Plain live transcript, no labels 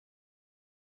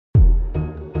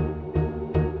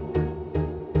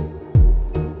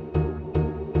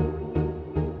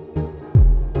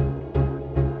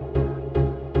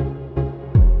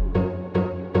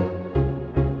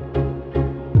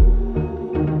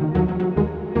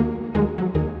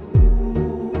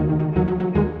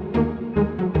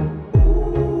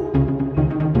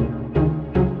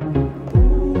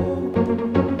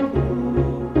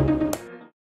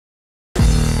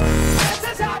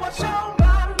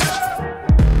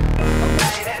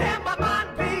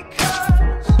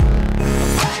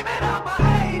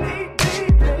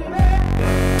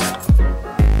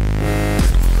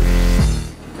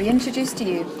introduce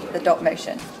to you the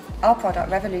Dot.Motion. Our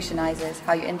product revolutionises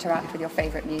how you interact with your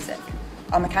favourite music.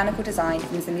 Our mechanical design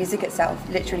means the music itself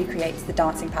literally creates the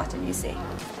dancing pattern you see.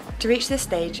 To reach this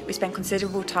stage, we spent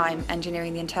considerable time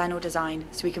engineering the internal design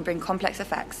so we can bring complex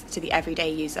effects to the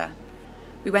everyday user.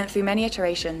 We went through many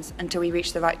iterations until we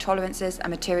reached the right tolerances and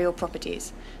material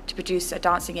properties to produce a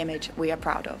dancing image we are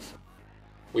proud of.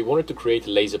 We wanted to create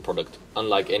a laser product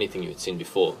unlike anything you had seen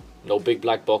before. No big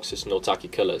black boxes, no tacky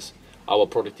colours. Our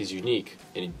product is unique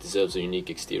and it deserves a unique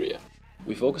exterior.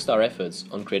 We focused our efforts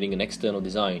on creating an external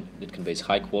design that conveys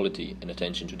high quality and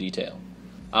attention to detail.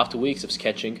 After weeks of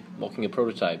sketching, mocking of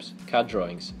prototypes, CAD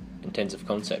drawings and tens of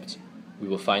concepts, we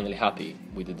were finally happy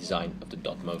with the design of the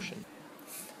Dot.Motion.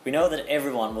 We know that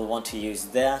everyone will want to use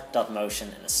their Dot.Motion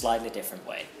in a slightly different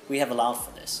way. We have allowed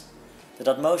for this. The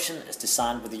Dot.Motion is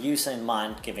designed with the user in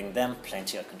mind, giving them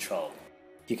plenty of control.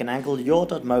 You can angle your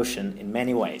Dot.Motion in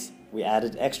many ways. We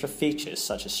added extra features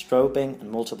such as strobing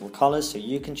and multiple colors so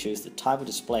you can choose the type of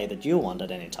display that you want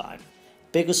at any time.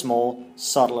 Big or small,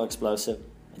 subtle or explosive,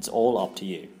 it's all up to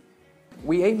you.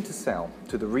 We aim to sell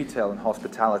to the retail and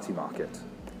hospitality market,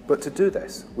 but to do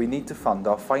this, we need to fund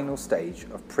our final stage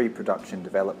of pre-production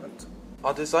development.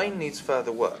 Our design needs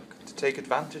further work to take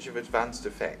advantage of advanced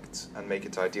effects and make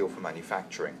it ideal for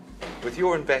manufacturing. With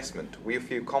your investment, we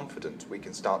feel confident we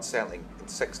can start selling in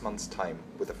 6 months' time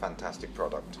with a fantastic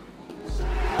product.